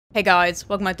Hey guys,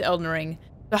 welcome back to Elden Ring.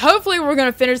 So hopefully we're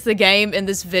gonna finish the game in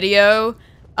this video.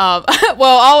 Well,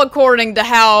 all according to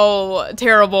how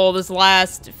terrible these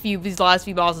last few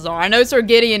bosses are. I know Sir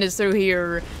Gideon is through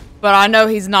here, but I know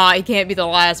he's not. He can't be the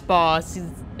last boss.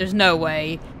 There's no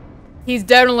way. He's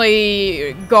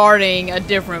definitely guarding a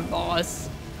different boss.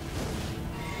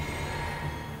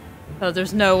 So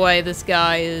there's no way this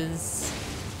guy is...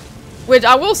 Which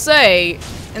I will say,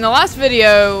 in the last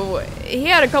video, he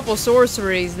had a couple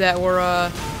sorceries that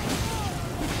were,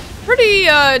 pretty,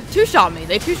 two-shot me.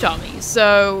 They two-shot me.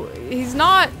 So, he's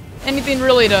not anything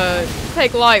really to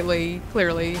take lightly,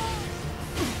 clearly.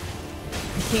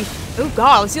 Oh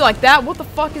god, let's see like that? What the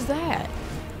fuck is that?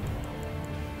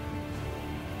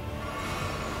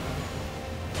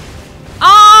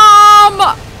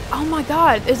 Oh my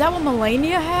god, is that what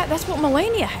Melania had? That's what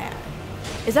Melania had.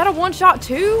 Is that a one-shot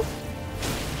too?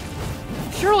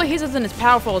 Surely his isn't as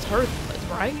powerful as hers was,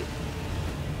 right?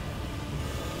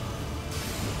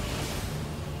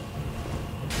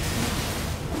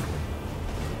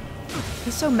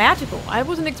 He's so magical. I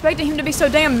wasn't expecting him to be so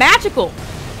damn magical.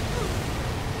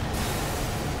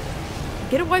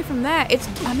 Get away from that.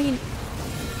 I mean...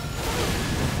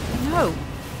 No.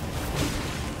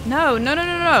 No, no, no,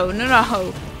 no, no, no,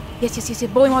 no. Yes, yes, yes,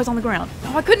 yes. Bully while he's on the ground.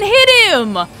 Oh, I couldn't hit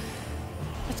him!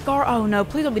 Let's go. Oh, no.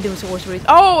 Please don't be doing sorceries.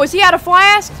 Oh, is he out of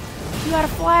flask? You out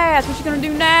of flask. What you gonna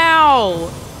do now?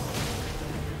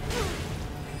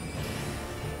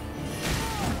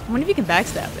 I wonder if you can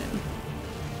backstab him.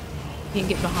 You can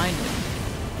get behind him.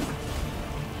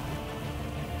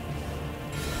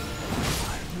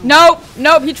 Nope.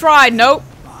 Nope. He tried. Nope.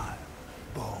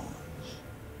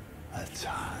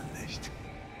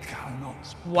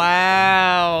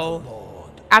 Wow.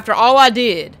 After all I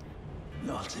did.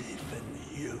 Not even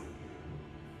you.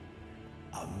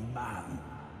 A man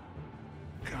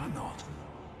cannot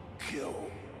kill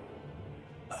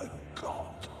a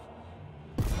god.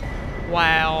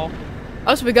 Wow.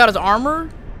 Oh, so we got his armor?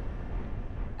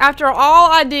 After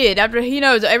all I did, after he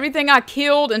knows everything I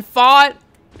killed and fought.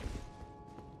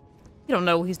 You don't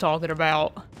know what he's talking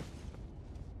about.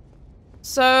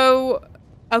 So,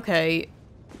 okay.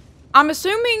 I'm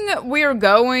assuming we're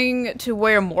going to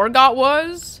where Morgott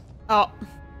was. Oh.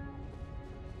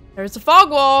 There's a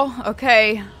fog wall.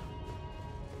 Okay.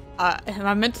 Am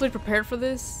I mentally prepared for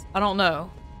this? I don't know.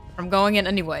 I'm going in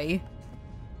anyway.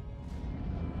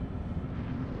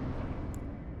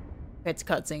 It's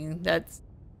cutscene. That's...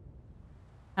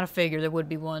 I figured there would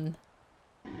be one.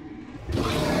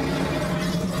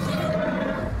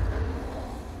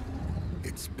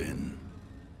 It's been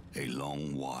a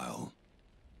long while,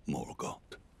 Morgott.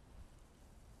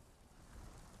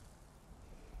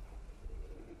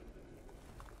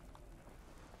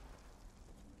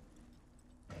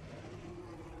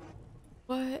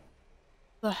 What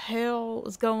the hell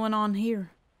is going on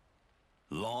here?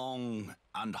 Long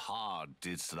and hard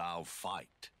didst thou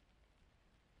fight.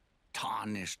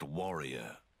 Tarnished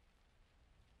warrior,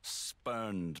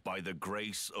 spurned by the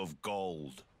grace of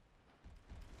gold.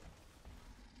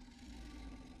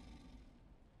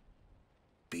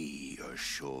 Be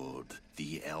assured,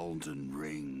 the Elden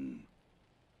Ring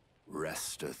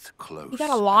resteth close. He got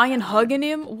a lion hugging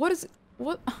him? What is...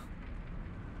 What...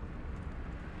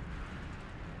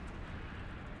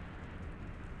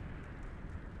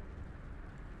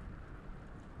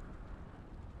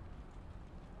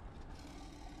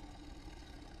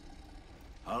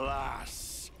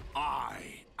 Alas,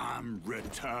 I am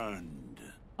returned.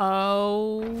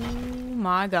 Oh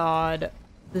my god.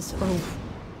 This... Oh.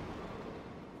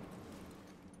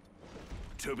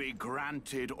 To be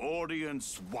granted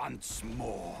audience once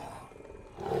more.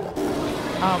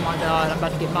 Oh my god, I'm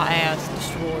about to get my ass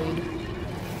destroyed.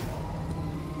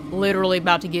 Literally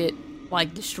about to get,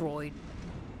 like, destroyed.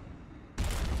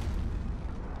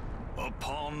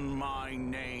 Upon my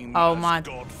name Oh as my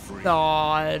Godfrey,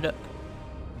 god.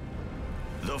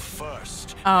 the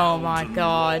first Oh my Elden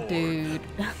god, Lord. dude.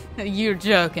 You're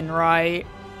joking, right?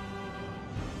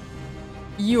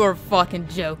 You are fucking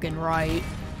joking, right?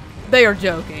 They are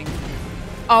joking.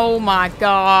 Oh my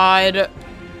god.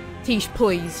 Tish,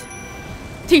 please.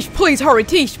 Tish, please hurry.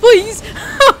 Tish, please.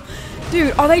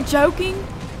 Dude, are they joking?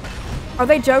 Are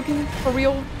they joking? For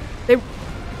real?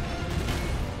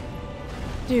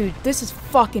 Dude, this is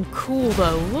fucking cool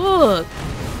though. Look.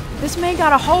 This man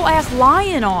got a whole ass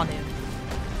lion on him.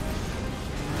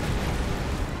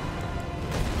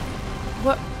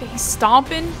 What? He's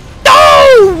stomping?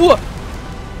 No!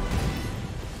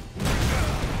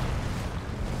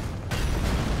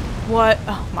 What?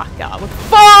 Oh my god, what the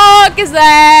fuck is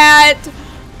that?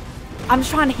 I'm just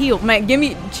trying to heal. Man, give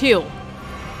me... chill.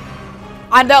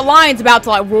 That lion's about to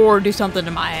like roar or do something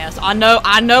to my ass. I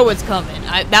know it's coming.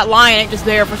 That lion ain't just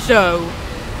there for show.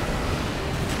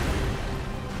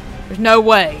 There's no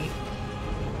way.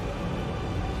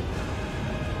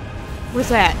 What's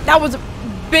that? That was a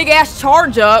big ass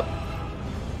charge up.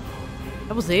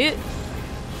 That was it?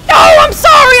 No, I'm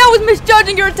sorry! I was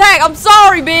misjudging your attack! I'm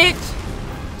sorry, bitch!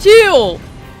 Chill!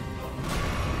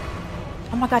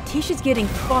 Oh my god, Tisha's getting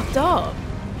fucked up.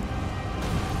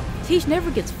 Tish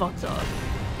never gets fucked up.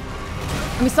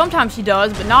 I mean, sometimes she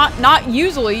does, but not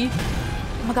usually.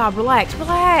 Oh my god, relax,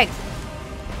 relax.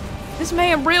 This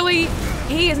man really,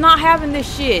 he is not having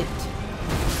this shit.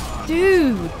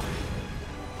 Dude.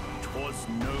 Twas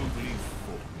nobly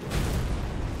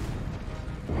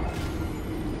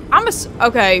fought.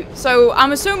 Okay, so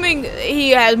I'm assuming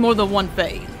he has more than one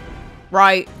phase,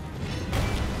 right?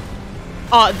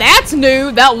 That's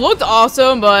new. That looked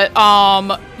awesome, but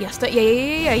yes,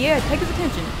 yeah. Take his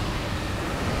attention.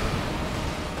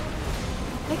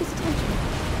 Take his attention.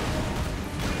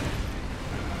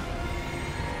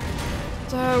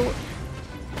 So,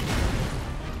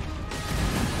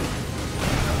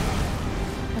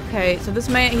 okay, so this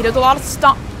man, he does a lot of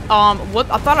stomp. What?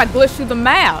 I thought I glitched through the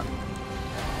map.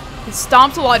 He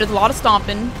stomps a lot. Does a lot of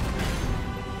stomping.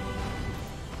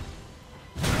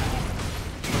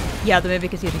 Yeah, the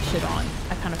Mimic is getting shit on.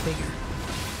 I kind of figured.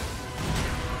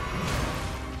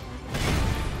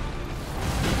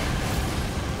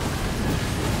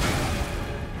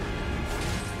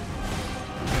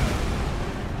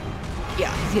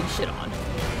 Yeah, he's getting shit on.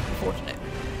 Unfortunate.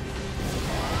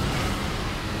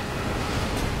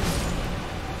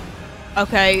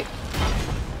 Okay.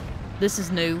 This is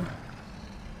new.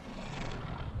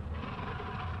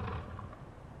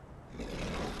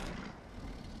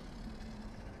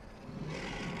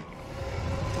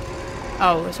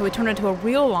 Oh, so we turn into a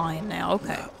real lion now. Okay.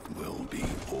 That will be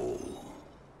all.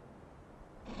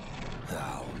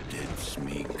 Thou didst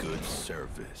me good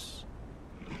service,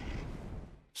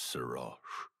 Sirach.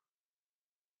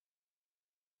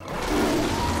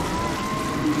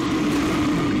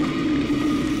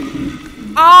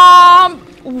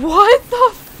 What the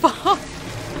fuck?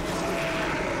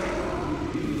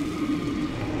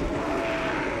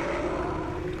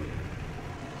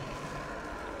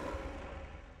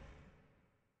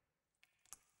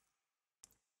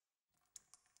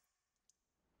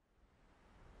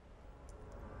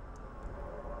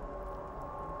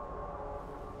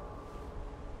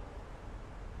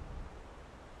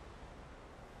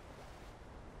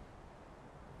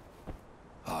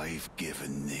 I've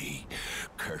given thee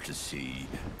courtesy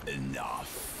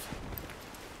enough.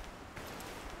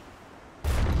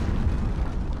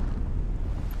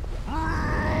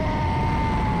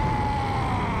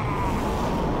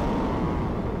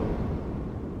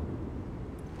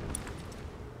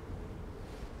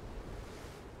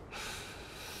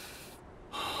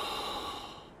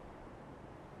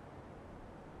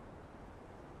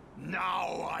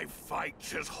 Now I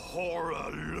fight as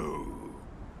Horaloo.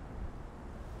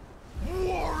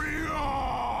 Warrior!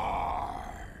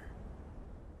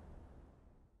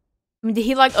 I mean, did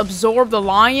he like absorb the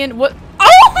lion? What?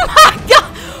 Oh my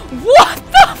god! What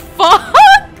the fuck?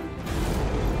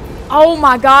 Oh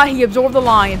my god, he absorbed the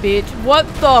lion, bitch. What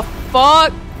the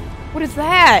fuck? What is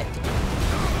that?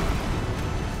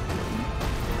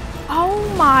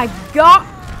 Oh my god!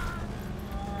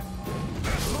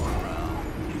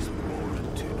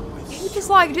 He just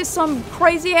like did some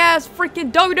crazy ass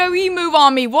freaking WWE move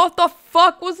on me. What the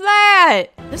fuck was that?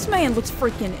 This man looks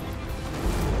freaking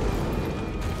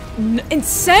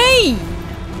insane.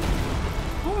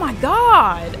 Oh my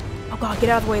god. Oh god, get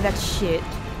out of the way of that shit.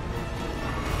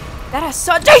 That has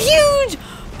such a huge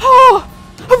a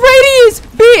radius,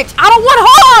 bitch. I don't want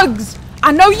hugs.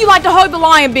 I know you like to hug the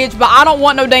lion, bitch, but I don't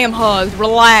want no damn hugs.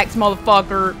 Relax,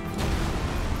 motherfucker.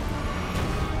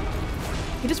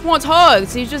 He just wants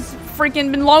hugs. He's just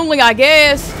freaking been lonely, I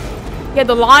guess. He had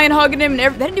the lion hugging him and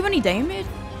everything. That didn't do any damage.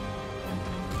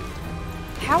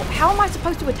 How am I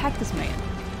supposed to attack this man?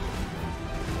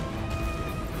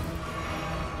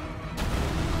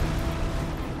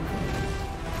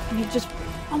 And he just,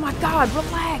 oh my god,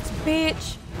 relax,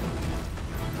 bitch.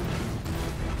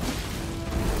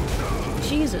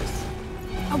 Jesus.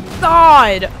 Oh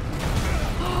god.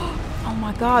 Oh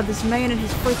my god, this man and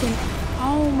his freaking,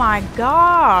 oh my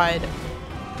god.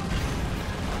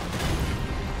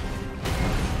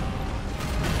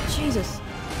 Jesus.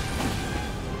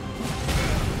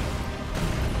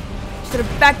 Should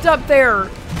have backed up there.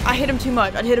 I hit him too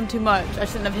much. I hit him too much. I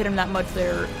shouldn't have hit him that much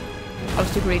there. I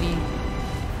was too greedy.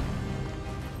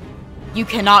 You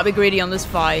cannot be greedy on this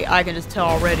fight. I can just tell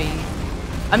already.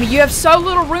 I mean, you have so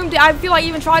little room to, I feel like,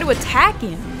 even try to attack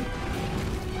him.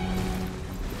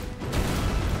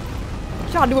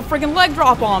 Try to do a freaking leg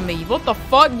drop on me. What the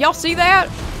fuck? Y'all see that?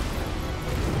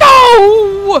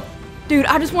 No! Dude,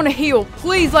 I just want to heal.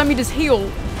 Please let me just heal.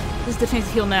 This is the chance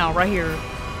to heal now, right here.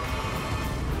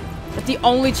 That's the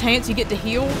only chance you get to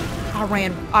heal.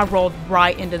 I rolled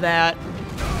right into that.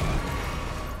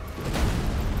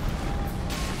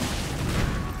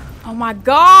 Oh my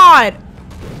god!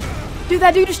 Dude,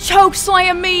 that dude just choke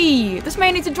slammed me! This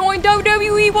man needs to join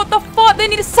WWE, what the fuck? They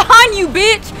need to sign you,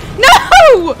 bitch!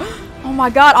 No! Oh my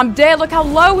god, I'm dead. Look how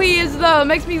low he is, though. It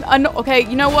makes me... Okay,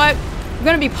 you know what? I'm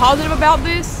gonna be positive about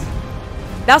this.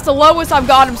 That's the lowest I've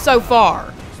got him so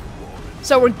far.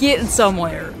 So we're getting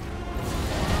somewhere.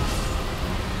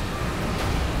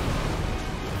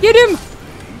 Get him!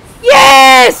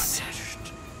 Yes!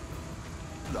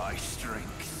 Thy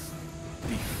strength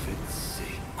befits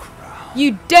a crown.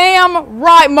 You damn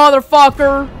right,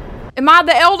 motherfucker! Am I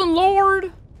the Elden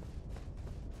Lord?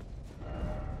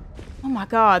 Oh my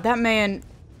god, that man...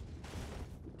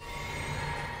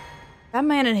 That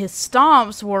man and his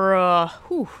stomps were,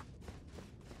 whew.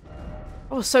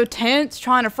 I was so tense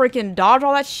trying to freaking dodge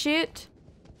all that shit.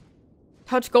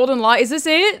 Touch golden light. Is this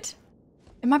it?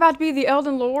 Am I about to be the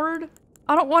Elden Lord?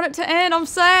 I don't want it to end. I'm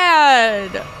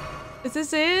sad. Is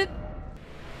this it?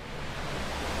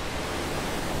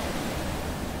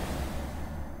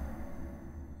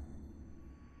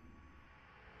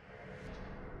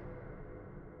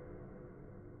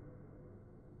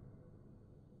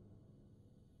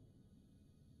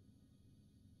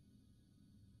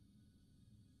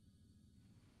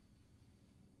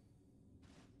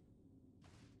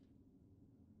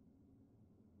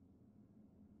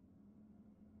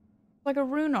 Like a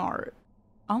rune art.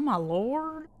 Oh my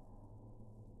lord.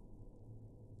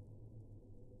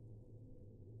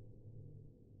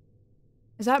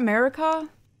 Is that America?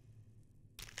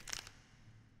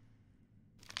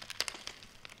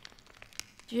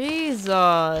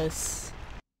 Jesus.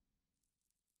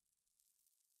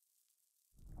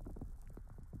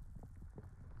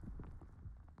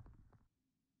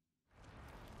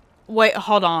 Wait,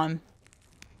 hold on.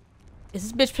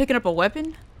 Is this bitch picking up a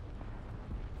weapon?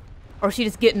 Or is she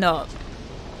just getting up?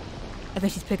 I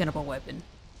think she's picking up a weapon.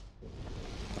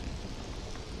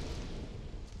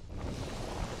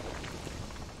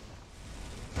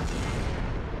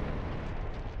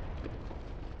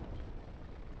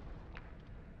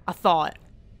 I thought.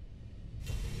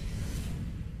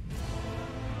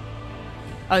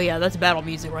 Oh yeah, that's battle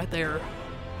music right there.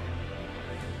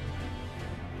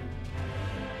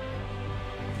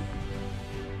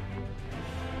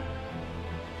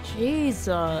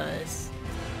 Jesus.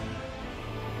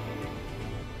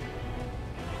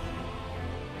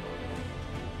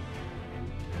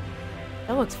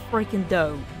 That looks freaking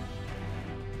dope.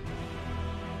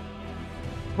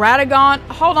 Radagon,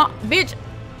 hold on, bitch.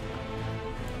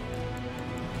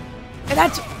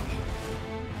 That's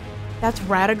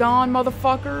Radagon,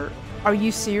 motherfucker. Are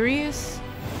you serious?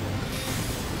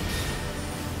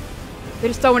 They're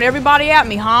just throwing everybody at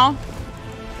me, huh?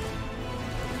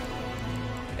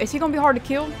 Is he gonna be hard to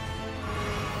kill?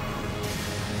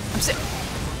 I'm sick.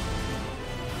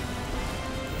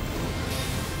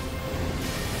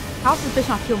 How's this bitch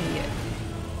not killed me yet?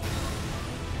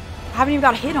 I haven't even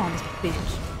got a hit on this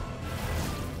bitch.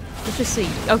 Let's just see.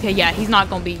 Okay, yeah, he's not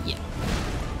gonna be yet.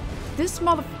 This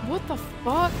mother... What the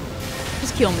fuck?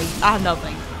 Just kill me. I have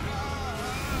nothing.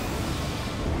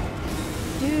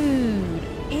 Dude,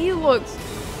 he looks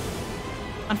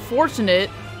unfortunate,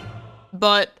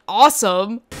 but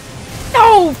awesome.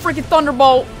 No! Freaking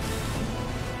Thunderbolt!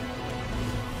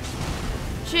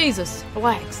 Jesus.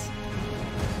 Relax.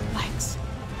 Relax.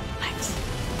 Relax.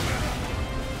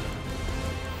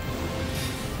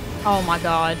 Oh my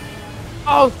god.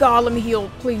 Oh god, let me heal,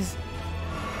 please.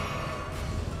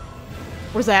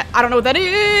 Where's that? I don't know what that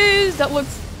is! That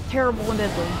looks terrible and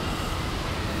deadly.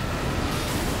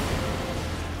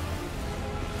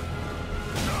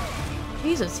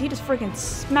 Jesus, he just freaking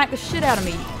smacked the shit out of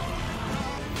me.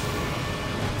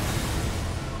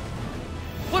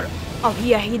 What? Oh,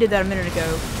 yeah, he did that a minute ago.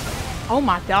 Oh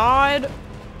my god.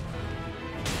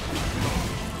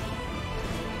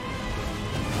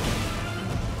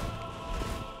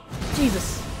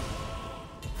 Jesus.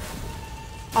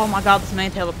 Oh my god, this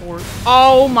man teleports.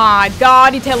 Oh my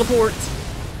god, he teleports.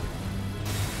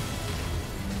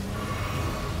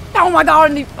 Oh my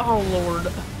god, and he... Oh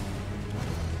lord.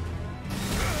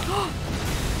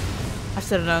 I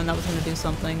should have known that was gonna do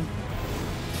something.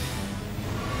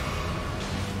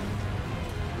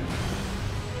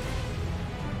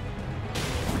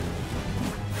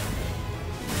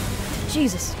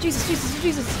 Jesus, Jesus, Jesus,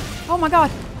 Jesus. Oh my god.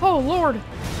 Oh lord.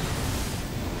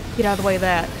 Get out of the way of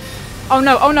that. Oh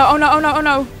no, oh no, oh no, oh no, oh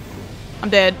no. I'm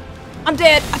dead. I'm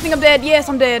dead. I think I'm dead. Yes,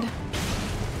 I'm dead.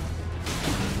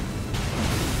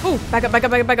 Oh, back up, back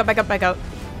up, back up, back up, back up, back up.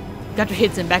 Got your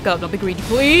hits in. Back up. Don't be greedy,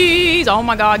 please. Oh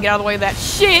my god, get out of the way of that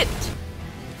shit.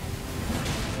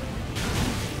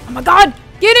 Oh my god,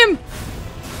 get him.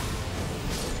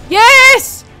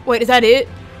 Yes! Wait, is that it?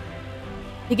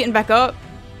 He getting back up?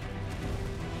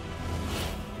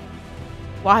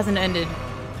 Why hasn't it ended?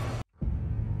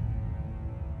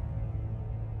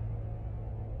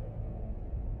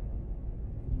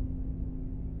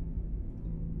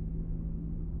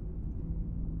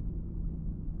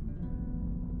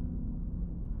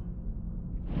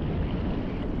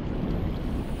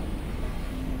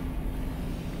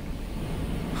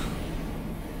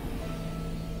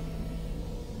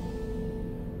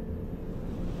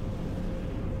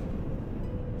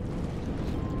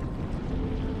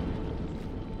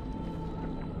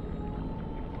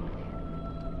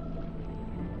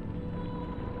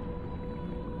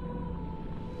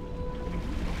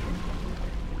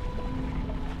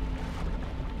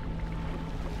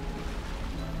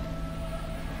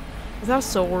 Is that a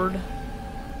sword?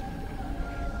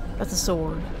 That's a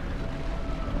sword.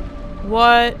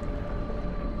 What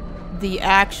the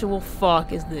actual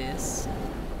fuck is this?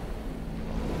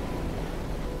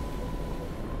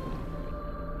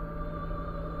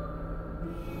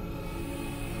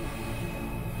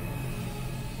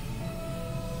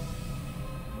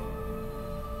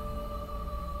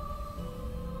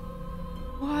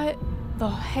 What the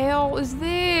hell is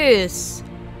this?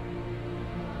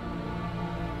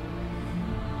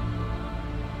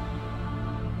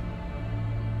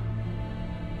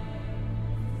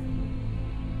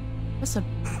 That's a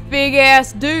big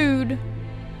ass dude.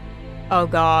 Oh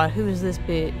god, who is this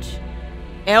bitch?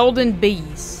 Elden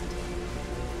Beast.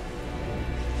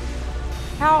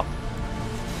 How?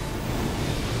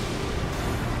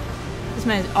 This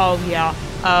man's. Oh yeah.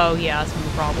 Oh yeah, that's no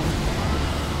problem.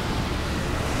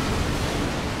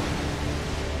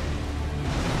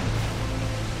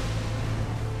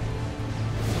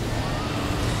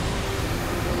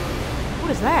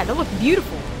 What is that? That looks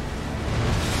beautiful.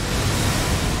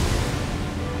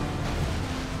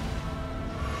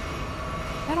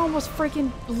 That almost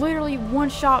freaking literally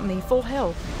one-shot me, full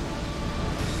health.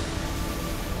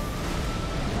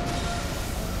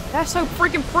 That's so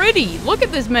freaking pretty. Look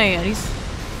at this man. He's...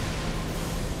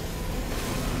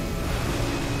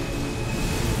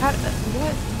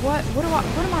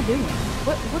 What am I doing?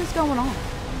 What is going on?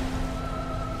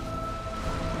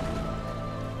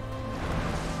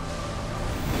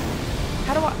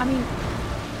 How do I mean...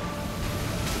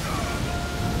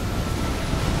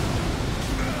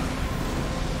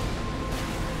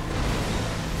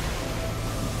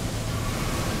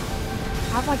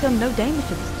 I've like done no damage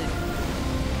to this dude.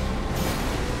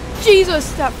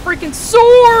 Jesus, that freaking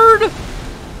sword!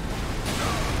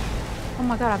 Oh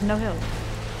my god, I have no health.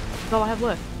 That's all I have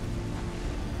left.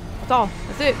 That's all.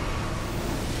 That's it.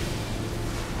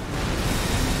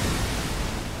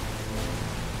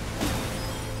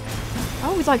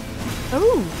 Oh, he's like...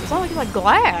 Oh, it's not like he's like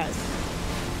glass.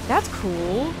 That's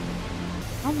cool.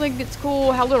 I don't think it's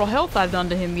cool how little health I've done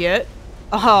to him yet.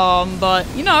 But,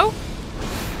 you know...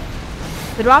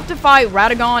 Do I have to fight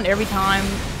Radagon every time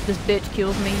this bitch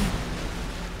kills me?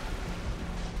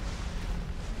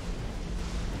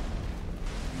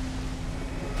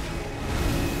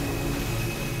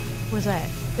 What is that?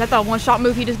 Is that the one-shot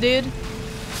move he just did?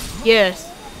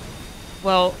 Yes.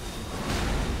 Well,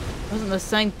 it wasn't the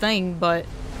same thing, but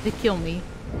it did kill me.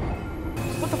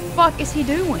 What the fuck is he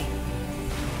doing?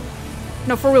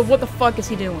 No, for real, what the fuck is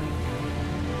he doing?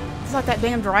 It's like that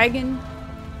damn dragon.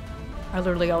 I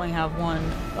literally only have one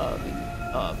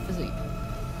physique.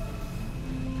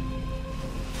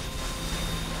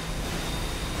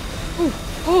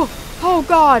 Ooh, oh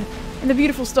god! And the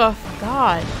beautiful stuff.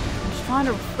 God. I'm just trying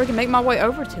to freaking make my way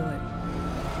over to it.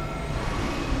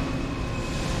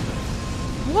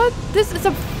 What? This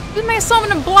man's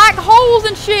summoning black holes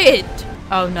and shit!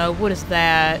 Oh no, what is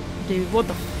that? Dude, what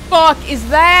the fuck is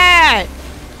that?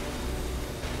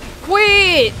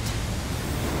 Quit!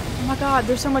 Oh my god,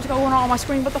 there's so much going on my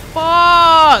screen. What the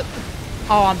fuck?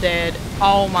 Oh, I'm dead.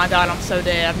 Oh my god, I'm so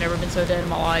dead. I've never been so dead in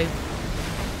my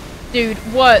life. Dude,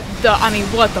 what the... I mean,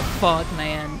 what the fuck,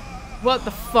 man? What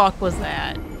the fuck was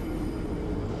that?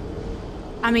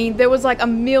 I mean, there was like a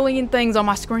million things on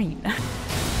my screen.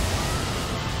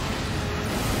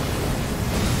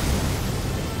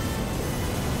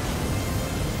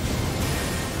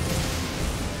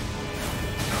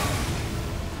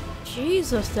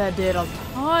 Jesus, that did a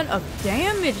ton of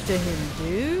damage to him,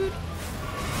 dude.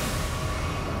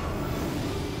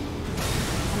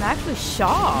 I'm actually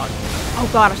shocked. Oh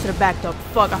god, I should have backed up.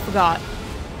 Fuck, I forgot.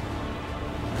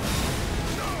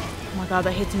 Oh my god,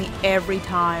 that hits me every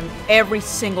time. Every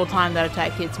single time that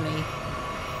attack hits me.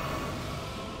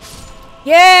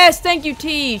 Yes! Thank you,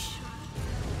 Tish!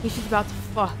 He's just about to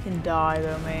fucking die,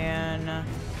 though, man.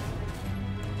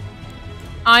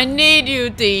 I need you,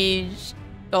 Tish.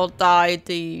 Don't die,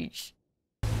 Tish.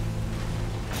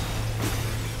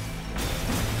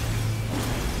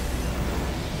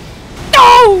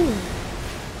 No!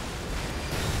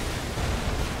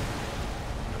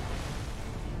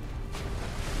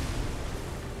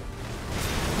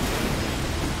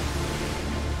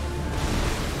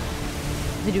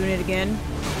 Is he doing it again?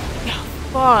 Yeah,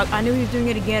 fuck. I knew he was doing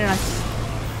it again and I...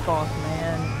 Fuck,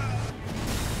 man.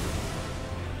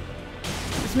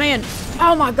 This man...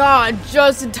 Oh my god,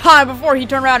 just in time before he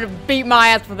turned around and beat my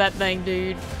ass with that thing,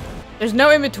 dude. There's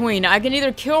no in between. I can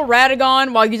either kill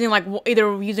Radagon while using like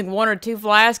either using 1 or 2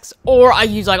 flasks, or I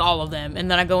use like all of them,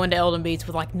 and then I go into Elden Beats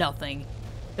with like nothing.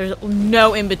 There's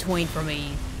no in between for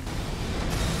me.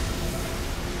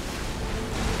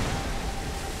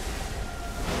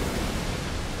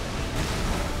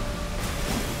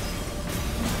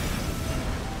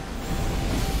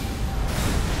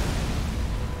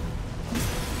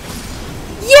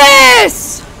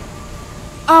 Yes!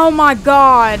 Oh my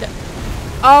god.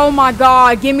 Oh my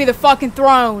god, give me the fucking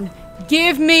throne.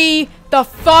 Give me the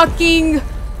fucking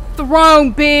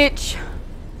throne, bitch.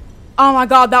 Oh my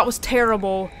god, that was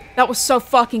terrible. That was so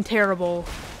fucking terrible.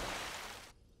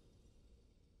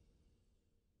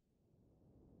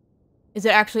 Is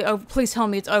it actually over? Please tell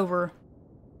me it's over.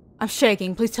 I'm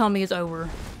shaking. Please tell me it's over.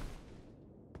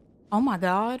 Oh my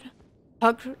god.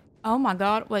 Oh my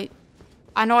god. Wait.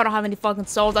 I know I don't have any fucking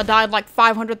souls. I died like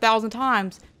 500,000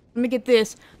 times. Let me get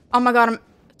this. Oh my god,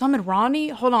 I'm in Ronnie?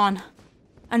 Hold on.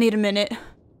 I need a minute.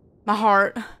 My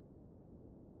heart.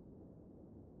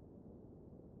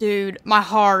 Dude, my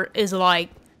heart is like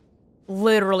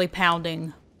literally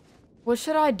pounding. What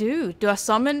should I do? Do I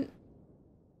summon?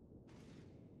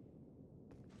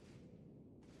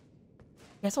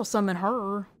 Guess I'll summon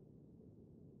her.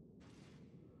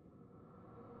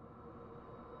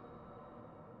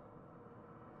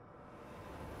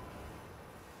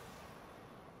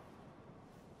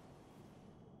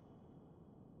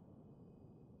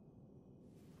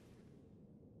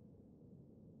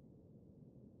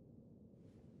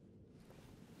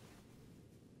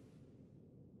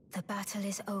 The battle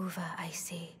is over, I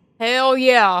see. Hell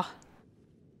yeah.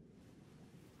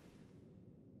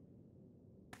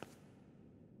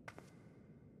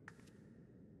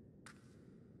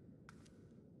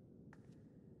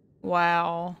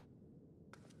 Wow.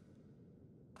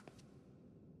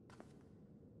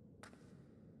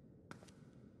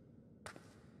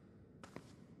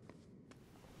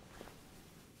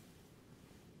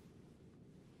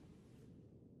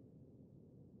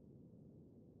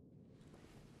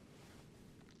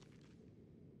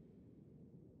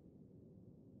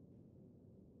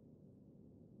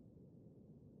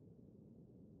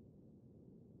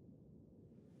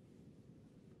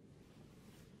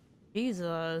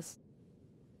 Jesus.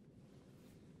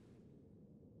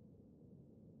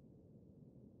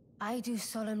 I do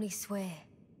solemnly swear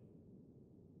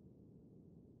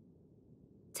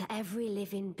to every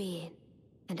living being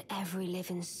and every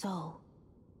living soul.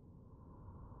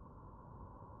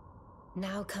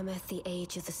 Now cometh the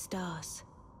age of the stars.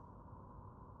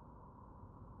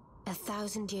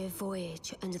 1,000-year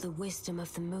voyage under the wisdom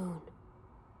of the moon.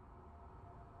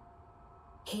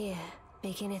 Here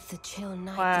beginneth the chill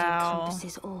night that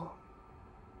encompasses all,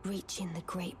 reaching the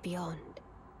great beyond.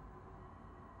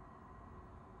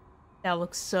 That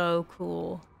looks so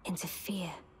cool. Into fear,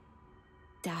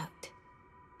 doubt,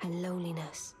 and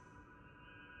loneliness,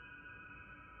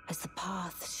 as the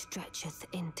path stretcheth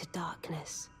into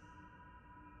darkness.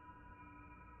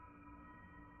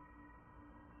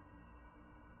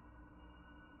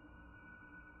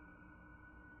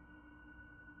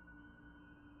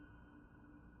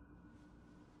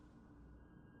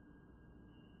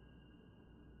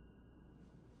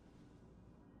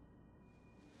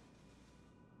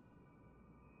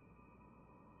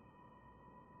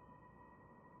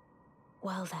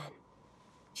 Well then,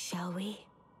 shall we?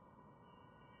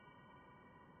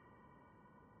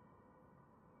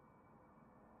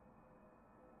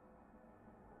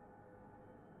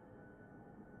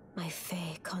 My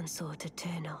fair consort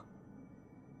eternal.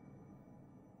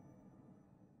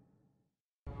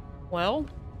 Well,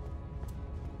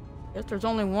 guess there's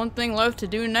only one thing left to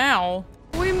do now.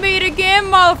 We meet again,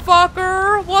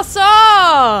 motherfucker. What's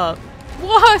up?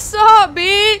 What's up,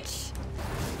 bitch?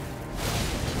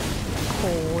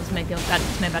 Oh, this man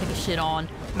about to get shit on.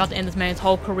 I'm about to end this man's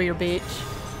whole career, bitch.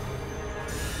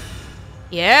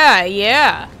 Yeah,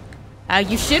 yeah.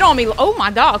 You shit on me. Oh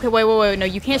my god. Okay, wait. No,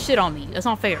 you can't shit on me. That's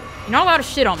not fair. You're not allowed to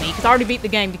shit on me because I already beat the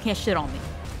game. You can't shit on me.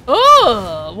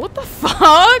 Ugh, what the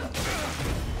fuck?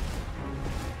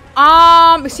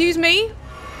 Excuse me?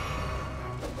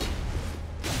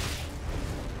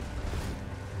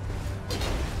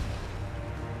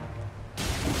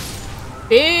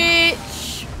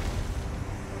 Bitch.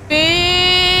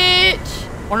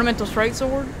 Bitch. Ornamental straight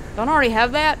sword? Don't I already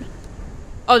have that?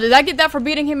 Oh, did I get that for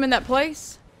beating him in that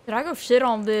place? Did I go shit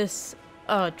on this,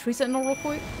 tree sentinel real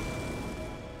quick?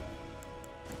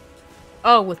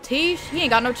 Oh, with Tish? He ain't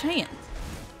got no chance.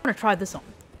 I'm gonna try this on.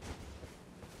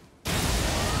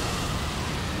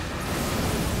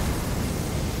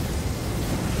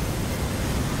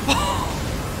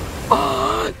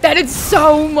 That did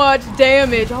so much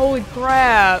damage. Holy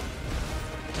crap.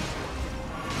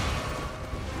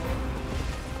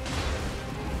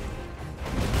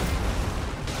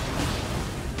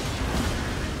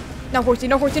 No horsey,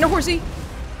 no horsey, no horsey.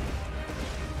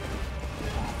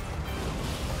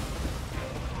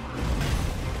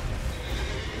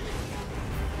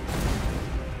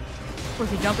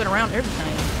 Horsey jumping around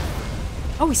everything.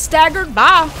 Oh, he staggered.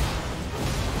 Bye.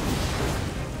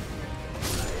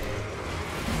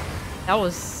 That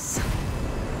was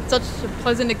such a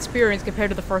pleasant experience compared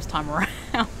to the first time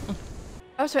around.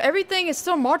 Oh, so everything is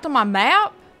still marked on my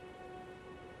map?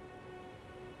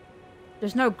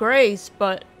 There's no grace,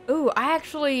 but ooh, I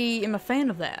actually am a fan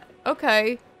of that.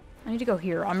 Okay. I need to go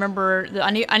here. I remember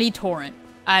I need torrent.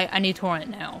 I need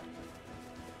torrent now.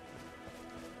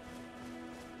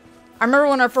 I remember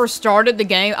when I first started the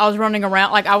game, I was running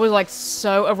around like I was like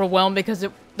so overwhelmed because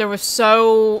it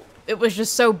was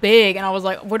just so big, and I was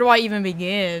like, where do I even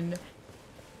begin?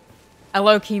 I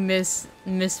low-key miss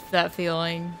that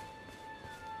feeling.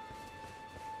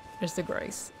 Just the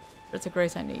grace. It's a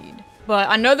grace I need. But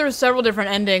I know there's several different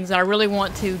endings, and I really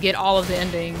want to get all of the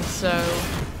endings, so...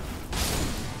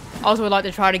 I also would like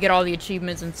to try to get all the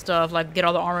achievements and stuff, like get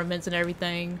all the armaments and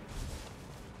everything.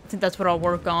 I think that's what I'll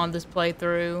work on this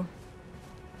playthrough.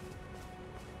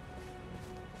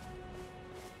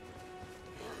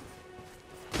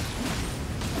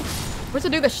 Where's the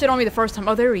dude that shit on me the first time?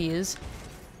 Oh, there he is.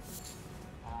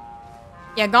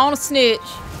 Yeah, go on a snitch.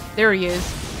 There he is.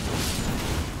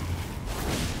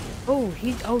 Oh,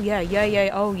 oh yeah,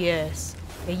 oh yes.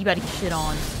 Yeah, you better get shit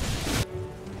on.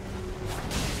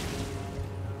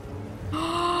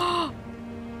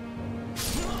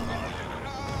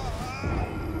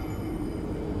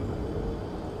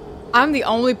 I'm the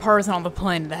only person on the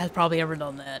planet that has probably ever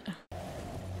done that.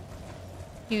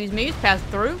 Excuse me, just passing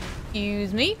through.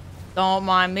 Excuse me. Don't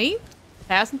mind me.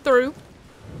 Passing through.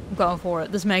 I'm going for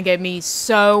it. This man gave me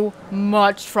so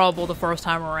much trouble the first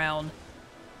time around.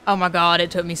 Oh my god,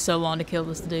 it took me so long to kill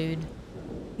this dude.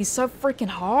 He's so freaking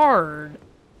hard.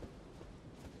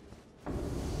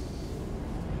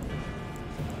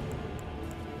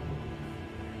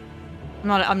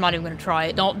 I'm not even gonna try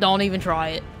it. Don't even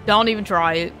try it. Don't even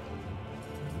try it.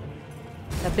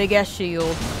 That big ass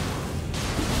shield.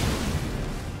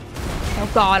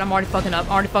 Oh god, I'm already fucking up.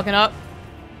 I'm already fucking up.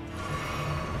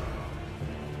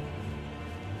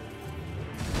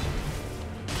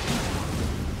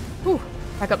 Whew.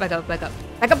 Back up, back up, back up.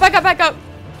 Back up, back up, back up!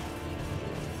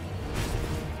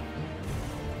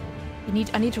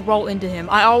 I need to roll into him.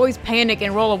 I always panic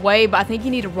and roll away, but I think you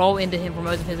need to roll into him for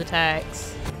most of his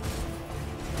attacks.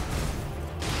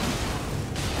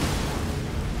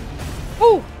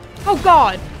 Oh! Oh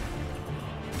god!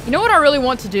 You know what I really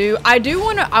want to do? I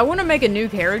want to make a new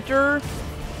character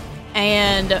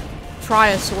and try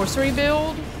a sorcery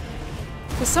build.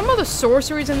 Because some of the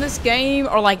sorceries in this game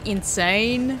are like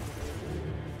insane.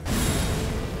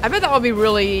 I bet that would be a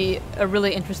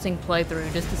really interesting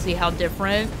playthrough just to see how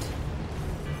different.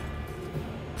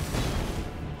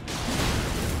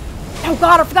 Oh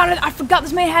god, I forgot it! I forgot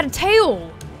this man had a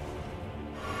tail!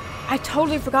 I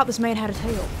totally forgot this man had a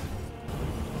tail.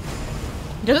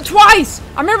 He does it twice!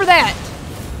 I remember that!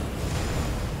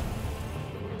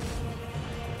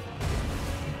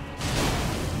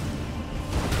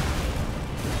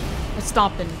 It's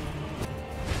stomping.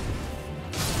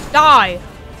 Die!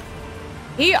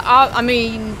 I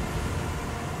mean...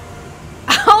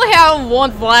 I only have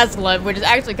one flask left, which is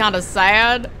actually kind of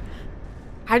sad.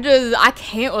 I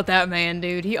can't with that man,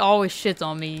 dude. He always shits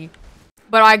on me.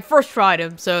 But I first tried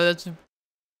him, so that's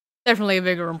definitely a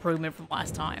bigger improvement from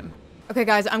last time. Okay,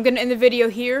 guys, I'm going to end the video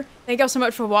here. Thank y'all so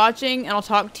much for watching, and I'll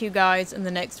talk to you guys in the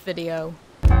next video.